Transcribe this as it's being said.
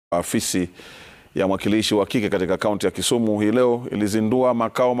Afisi ya mwakilishi wa kike katika kaunti ya Kisumu hii leo ilizindua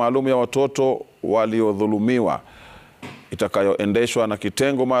makao maalum ya watoto waliodhulumiwa itakayoendeshwa na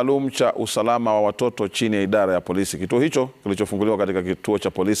kitengo maalum cha usalama wa watoto chini ya idara ya polisi. Kituo hicho kilichofunguliwa katika kituo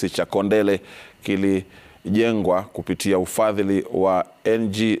cha polisi cha Kondele kilijengwa kupitia ufadhili wa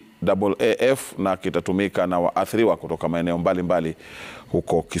NGAAF na kitatumika na waathiriwa kutoka maeneo mbalimbali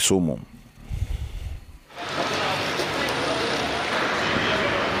huko Kisumu.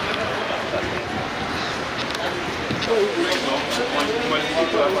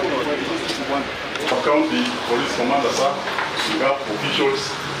 County police commander, sir, we have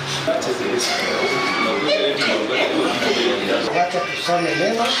officials. Wacha tusome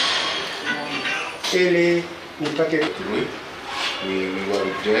neno ili nipate. We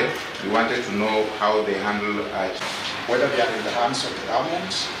were there. We wanted to know how they handle whether they are in the hands of the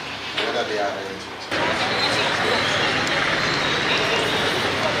government, whether they are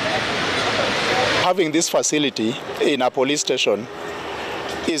having this facility in a police station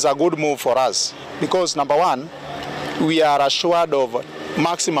is a good move for us because, number one, we are assured of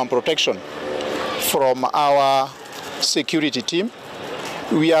maximum protection from our security team.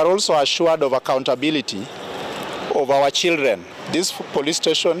 We are also assured of accountability of our children. This police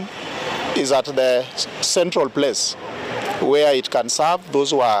station is at the central place where it can serve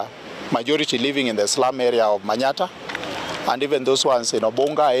those who are majority living in the slum area of Manyata, and even those ones in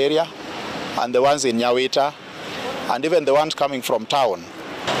Obonga area, and the ones in Nyawita, and even the ones coming from town.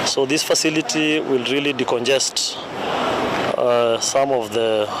 So this facility will really decongest some of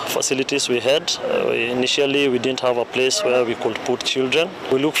the facilities we had. Initially, we didn't have a place where we could put children.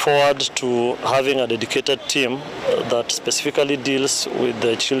 We look forward to having a dedicated team that specifically deals with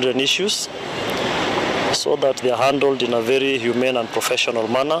the children issues so that they are handled in a very humane and professional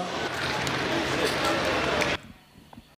manner.